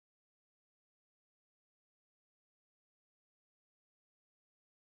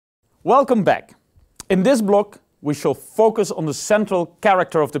Welcome back. In this block, we shall focus on the central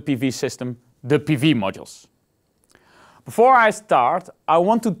character of the PV system, the PV modules. Before I start, I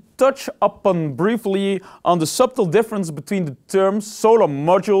want to touch upon briefly on the subtle difference between the terms solar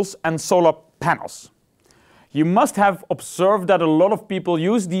modules and solar panels. You must have observed that a lot of people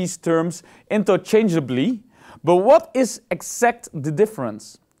use these terms interchangeably, but what is exact the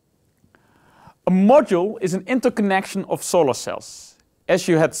difference? A module is an interconnection of solar cells, as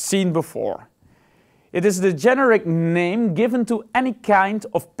you had seen before. It is the generic name given to any kind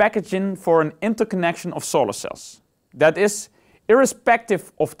of packaging for an interconnection of solar cells. That is,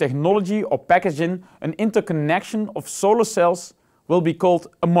 irrespective of technology or packaging, an interconnection of solar cells will be called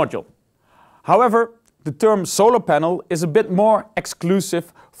a module. However, the term solar panel is a bit more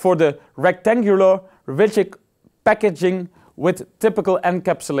exclusive for the rectangular, rigid packaging with typical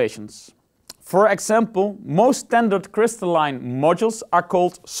encapsulations. For example, most standard crystalline modules are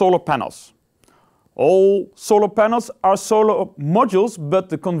called solar panels. All solar panels are solar modules, but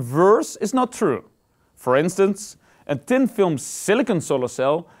the converse is not true. For instance, a thin film silicon solar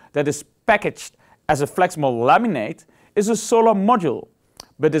cell that is packaged as a flexible laminate is a solar module,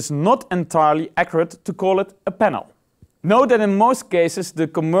 but it's not entirely accurate to call it a panel. Note that in most cases the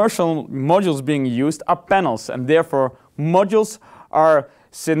commercial modules being used are panels, and therefore modules are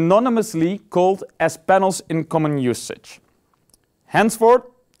synonymously called as panels in common usage. Henceforth,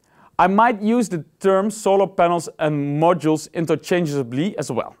 I might use the terms solar panels and modules interchangeably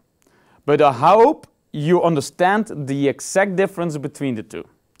as well, but I hope you understand the exact difference between the two.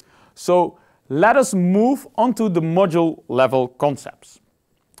 So let us move on to the module level concepts.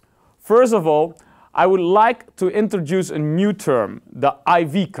 First of all, I would like to introduce a new term, the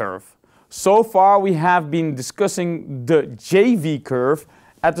IV curve. So far we have been discussing the JV curve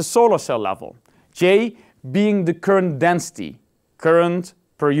at the solar cell level, J being the current density, current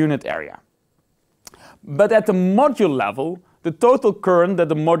per unit area. But at the module level, the total current that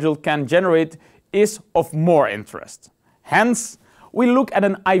the module can generate is of more interest. Hence, we look at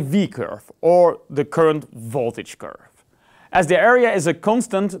an IV curve, or the current voltage curve. As the area is a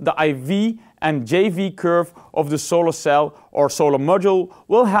constant, the IV and JV curve of the solar cell or solar module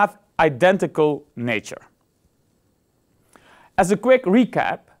will have identical nature. As a quick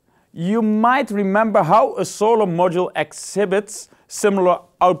recap, you might remember how a solar module exhibits similar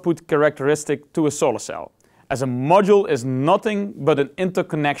output characteristic to a solar cell, as a module is nothing but an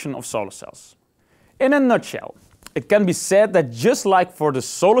interconnection of solar cells. In a nutshell, it can be said that just like for the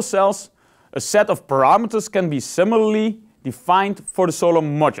solar cells, a set of parameters can be similarly defined for the solar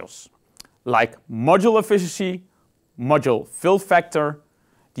modules, like module efficiency, module fill factor,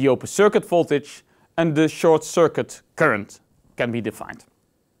 the open circuit voltage, and the short circuit current can be defined.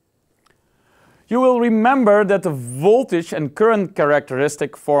 You will remember that the voltage and current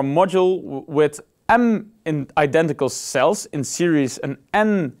characteristic for a module with M identical cells in series and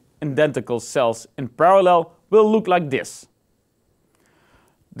N identical cells in parallel will look like this.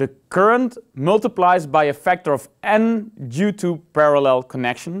 The current multiplies by a factor of N due to parallel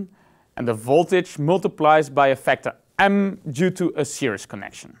connection, and the voltage multiplies by a factor M due to a series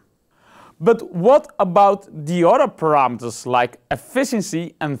connection. But what about the other parameters like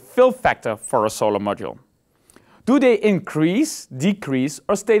efficiency and fill factor for a solar module? Do they increase, decrease,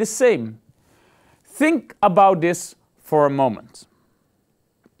 or stay the same? Think about this for a moment.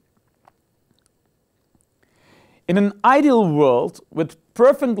 In an ideal world with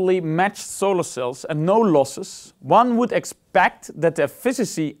perfectly matched solar cells and no losses, one would expect that the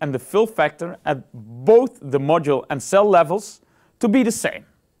efficiency and the fill factor at both the module and cell levels to be the same.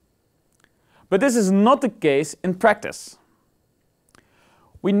 But this is not the case in practice.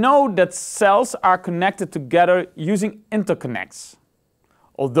 We know that cells are connected together using interconnects.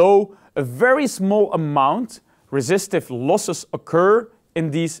 Although a very small amount resistive losses occur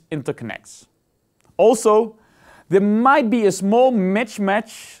in these interconnects. Also, there might be a small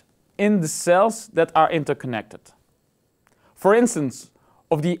mismatch in the cells that are interconnected. For instance,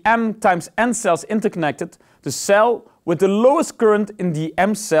 of the M times N cells interconnected, the cell with the lowest current in the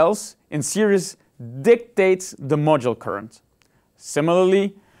M cells in series dictates the module current.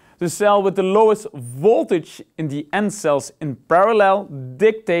 Similarly, the cell with the lowest voltage in the N cells in parallel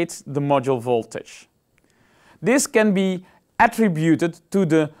dictates the module voltage. This can be attributed to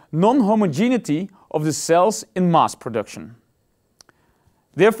the non-homogeneity of the cells in mass production.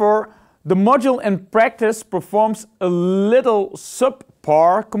 Therefore, the module in practice performs a little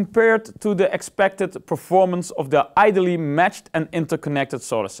subpar compared to the expected performance of the ideally matched and interconnected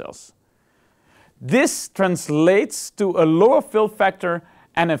solar cells. This translates to a lower fill factor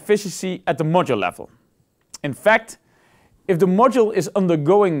and efficiency at the module level. In fact, if the module is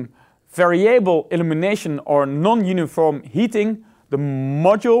undergoing variable illumination or non-uniform heating, the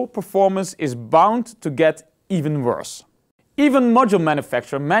module performance is bound to get even worse. Even module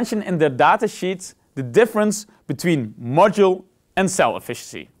manufacturers mention in their datasheets the difference between module and cell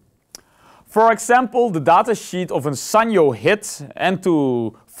efficiency. For example, the datasheet of a Sanyo HIT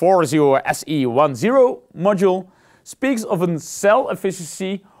N240SE10 module speaks of a cell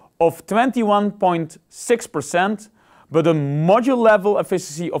efficiency of 21.6%, but a module level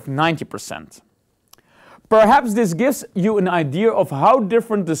efficiency of 90%. Perhaps this gives you an idea of how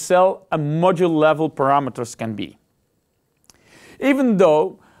different the cell and module level parameters can be. Even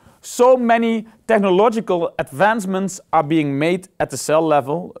though so many technological advancements are being made at the cell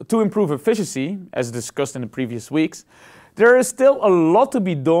level to improve efficiency, as discussed in the previous weeks, there is still a lot to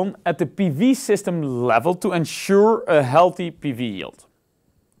be done at the PV system level to ensure a healthy PV yield.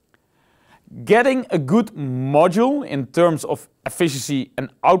 Getting a good module in terms of efficiency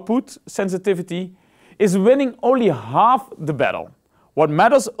and output sensitivity is winning only half the battle. What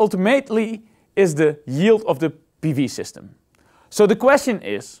matters ultimately is the yield of the PV system. So the question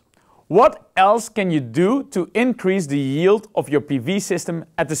is, what else can you do to increase the yield of your PV system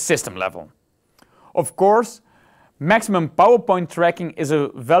at the system level? Of course, maximum power point tracking is a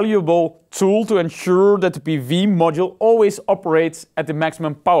valuable tool to ensure that the PV module always operates at the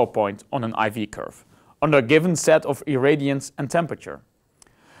maximum power point on an IV curve, under a given set of irradiance and temperature.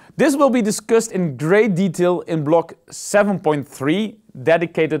 This will be discussed in great detail in block 7.3,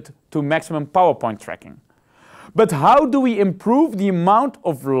 dedicated to maximum power point tracking. But how do we improve the amount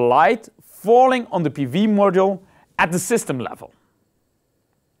of light falling on the PV module at the system level?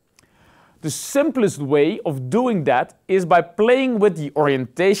 The simplest way of doing that is by playing with the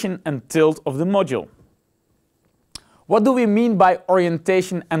orientation and tilt of the module. What do we mean by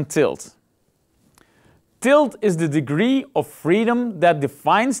orientation and tilt? Tilt is the degree of freedom that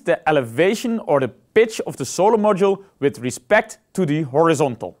defines the elevation or the pitch of the solar module with respect to the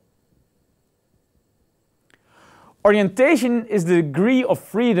horizontal. Orientation is the degree of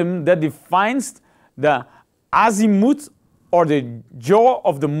freedom that defines the azimuth or the yaw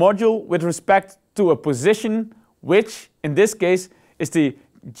of the module with respect to a position which, in this case, is the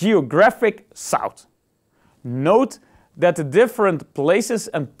geographic south. Note that the different places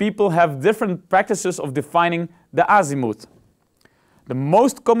and people have different practices of defining the azimuth. The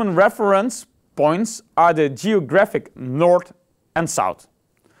most common reference points are the geographic north and south.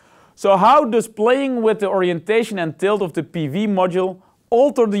 So how does playing with the orientation and tilt of the PV module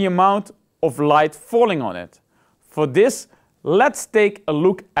alter the amount of light falling on it? For this, let's take a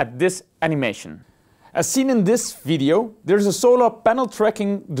look at this animation. As seen in this video, there is a solar panel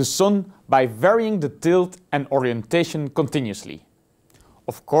tracking the sun by varying the tilt and orientation continuously.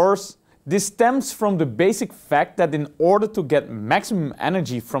 Of course, this stems from the basic fact that in order to get maximum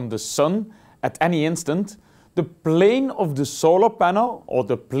energy from the sun at any instant, the plane of the solar panel, or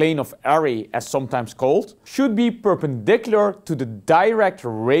the plane of array as sometimes called, should be perpendicular to the direct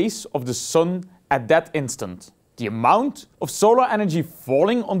rays of the sun at that instant. The amount of solar energy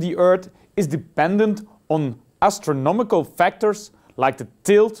falling on the Earth is dependent on astronomical factors like the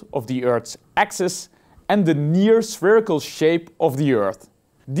tilt of the Earth's axis and the near spherical shape of the Earth.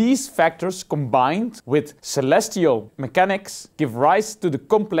 These factors combined with celestial mechanics give rise to the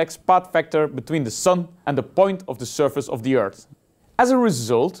complex path vector between the Sun and the point of the surface of the Earth. As a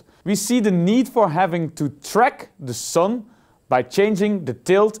result, we see the need for having to track the Sun by changing the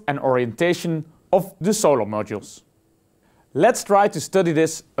tilt and orientation of the solar modules. Let's try to study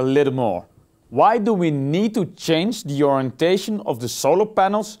this a little more. Why do we need to change the orientation of the solar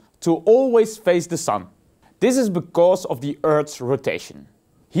panels to always face the Sun? This is because of the Earth's rotation.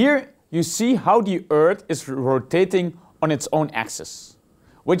 Here you see how the Earth is rotating on its own axis,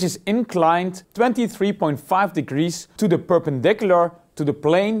 which is inclined 23.5 degrees to the perpendicular to the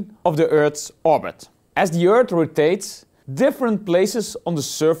plane of the Earth's orbit. As the Earth rotates, different places on the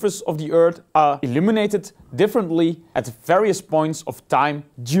surface of the Earth are illuminated differently at various points of time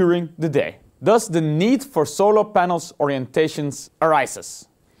during the day. Thus, the need for solar panels orientations arises.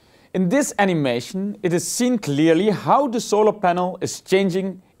 In this animation, it is seen clearly how the solar panel is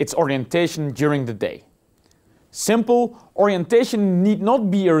changing its orientation during the day. Simple orientation need not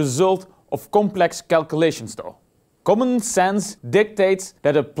be a result of complex calculations though. Common sense dictates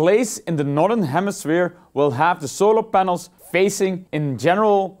that a place in the northern hemisphere will have the solar panels facing in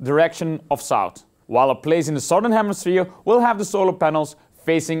general direction of south, while a place in the southern hemisphere will have the solar panels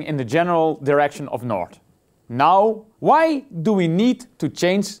facing in the general direction of north. Now, why do we need to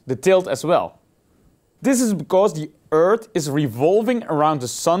change the tilt as well? This is because the Earth is revolving around the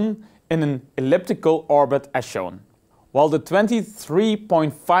Sun in an elliptical orbit as shown. While the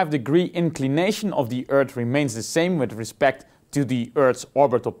 23.5 degree inclination of the Earth remains the same with respect to the Earth's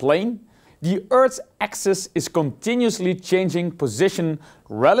orbital plane, the Earth's axis is continuously changing position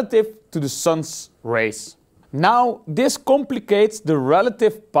relative to the Sun's rays. Now, this complicates the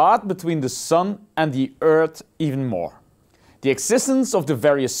relative path between the Sun and the Earth even more. The existence of the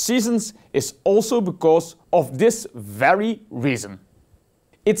various seasons is also because of this very reason.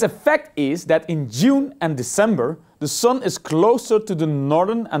 Its effect is that in June and December, the Sun is closer to the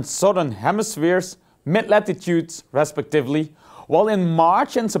northern and southern hemispheres, mid-latitudes respectively, while in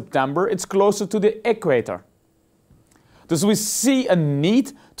March and September it's closer to the equator. Thus we see a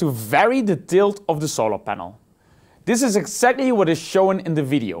need to vary the tilt of the solar panel. This is exactly what is shown in the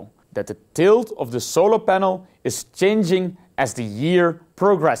video, that the tilt of the solar panel is changing as the year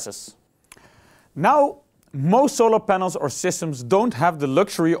progresses. Now, most solar panels or systems don't have the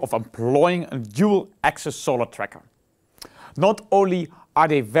luxury of employing a dual-axis solar tracker. Not only are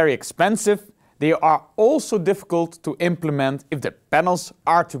they very expensive, they are also difficult to implement if the panels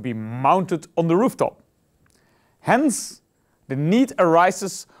are to be mounted on the rooftop. Hence, the need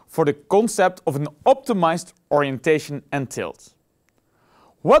arises for the concept of an optimized orientation and tilt.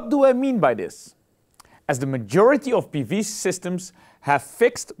 What do I mean by this? As the majority of PV systems have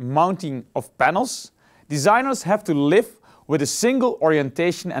fixed mounting of panels, designers have to live with a single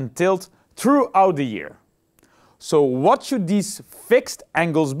orientation and tilt throughout the year. So what should these fixed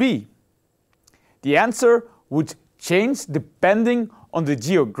angles be? The answer would change depending on the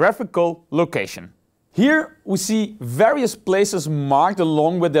geographical location. Here we see various places marked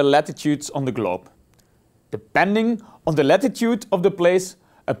along with the latitudes on the globe. Depending on the latitude of the place,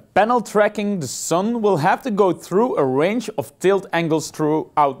 a panel tracking the Sun will have to go through a range of tilt angles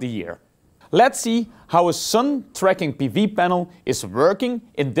throughout the year. Let's see how a Sun tracking PV panel is working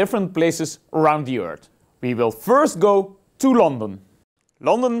in different places around the Earth. We will first go to London.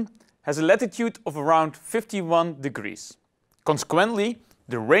 London has a latitude of around 51 degrees. Consequently,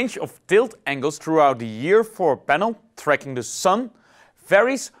 the range of tilt angles throughout the year for a panel tracking the Sun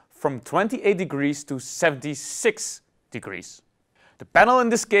varies from 28 degrees to 76 degrees. The panel in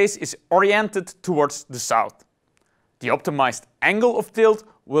this case is oriented towards the south. The optimized angle of tilt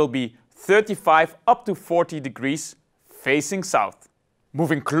will be 35 up to 40 degrees facing south.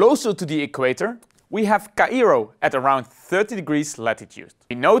 Moving closer to the equator, we have Cairo at around 30 degrees latitude.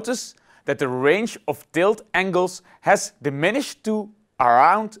 We notice that the range of tilt angles has diminished to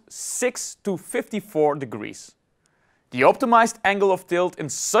around 6 to 54 degrees. The optimized angle of tilt in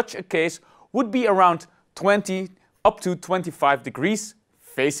such a case would be around 20 up to 25 degrees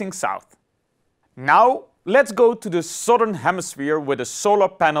facing south. Now let's go to the southern hemisphere with a solar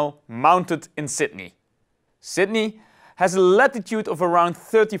panel mounted in Sydney. Sydney has a latitude of around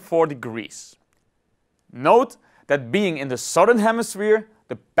 34 degrees. Note that being in the southern hemisphere,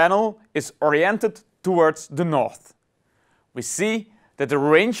 the panel is oriented towards the north. We see that the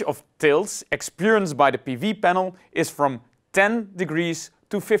range of tilts experienced by the PV panel is from 10 degrees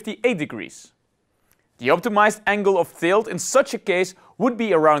to 58 degrees. The optimized angle of tilt in such a case would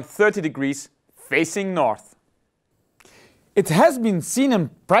be around 30 degrees facing north. It has been seen in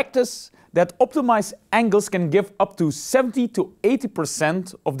practice that optimized angles can give up to 70 to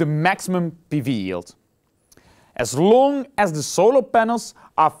 80% of the maximum PV yield. As long as the solar panels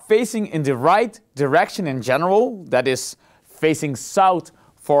are facing in the right direction in general, that is, facing south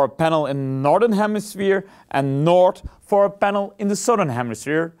for a panel in the northern hemisphere and north for a panel in the southern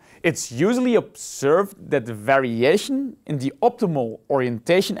hemisphere, it's usually observed that the variation in the optimal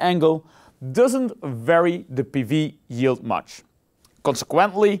orientation angle doesn't vary the PV yield much.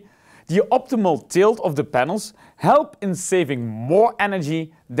 Consequently, the optimal tilt of the panels help in saving more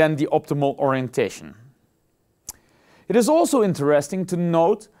energy than the optimal orientation. It is also interesting to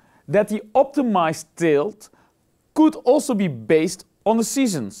note that the optimized tilt could also be based on the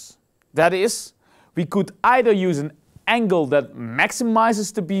seasons. That is, we could either use an angle that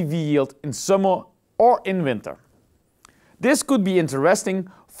maximizes the PV yield in summer or in winter. This could be interesting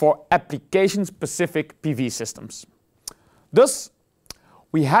for application-specific PV systems. Thus,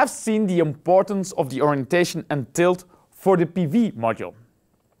 we have seen the importance of the orientation and tilt for the PV module.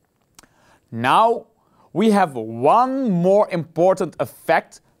 Now, we have one more important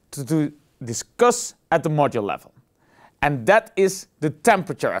effect to discuss at the module level, and that is the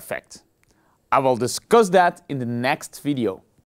temperature effect. I will discuss that in the next video.